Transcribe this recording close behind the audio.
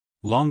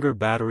Longer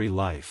battery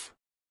life.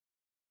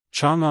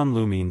 Changan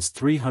Lumin's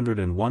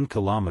 301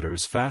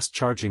 km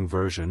fast-charging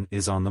version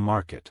is on the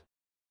market.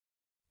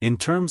 In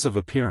terms of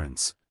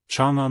appearance,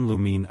 Changan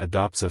Lumin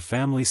adopts a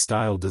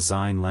family-style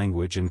design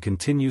language and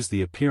continues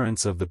the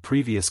appearance of the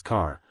previous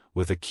car,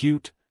 with a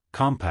cute,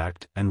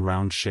 compact and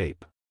round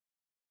shape.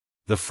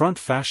 The front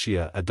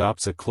fascia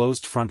adopts a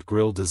closed front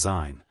grille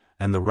design,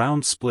 and the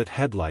round split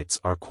headlights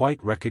are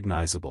quite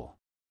recognizable.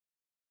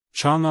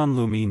 Changan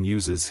Lumin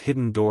uses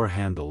hidden door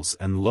handles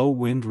and low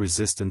wind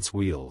resistance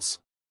wheels.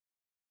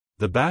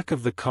 The back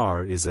of the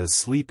car is as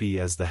sleepy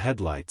as the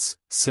headlights,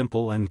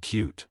 simple and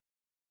cute.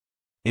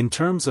 In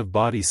terms of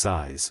body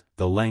size,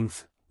 the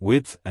length,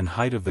 width and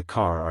height of the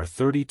car are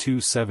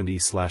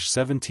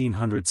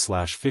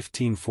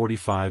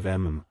 3270/1700/1545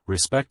 mm,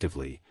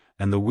 respectively,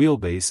 and the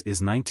wheelbase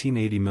is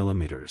 1980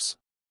 mm.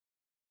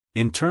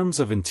 In terms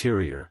of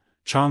interior,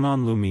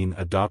 Changan Lumin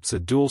adopts a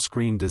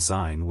dual-screen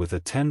design with a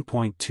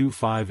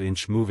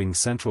 10.25-inch moving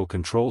central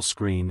control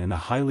screen and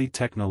a highly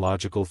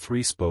technological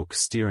 3-spoke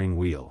steering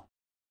wheel.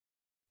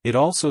 It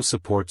also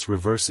supports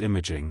reverse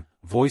imaging,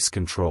 voice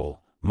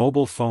control,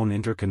 mobile phone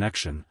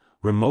interconnection,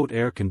 remote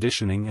air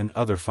conditioning and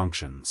other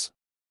functions.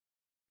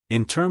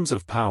 In terms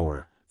of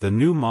power, the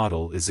new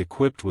model is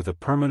equipped with a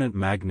permanent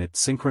magnet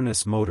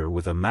synchronous motor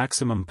with a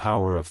maximum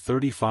power of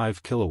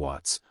 35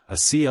 kilowatts, a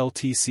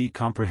CLTC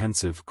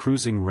comprehensive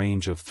cruising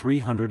range of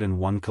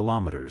 301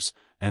 kilometers,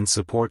 and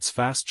supports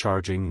fast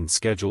charging and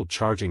scheduled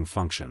charging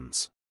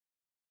functions.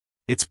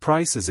 Its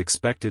price is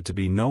expected to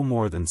be no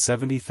more than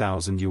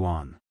 70,000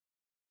 yuan.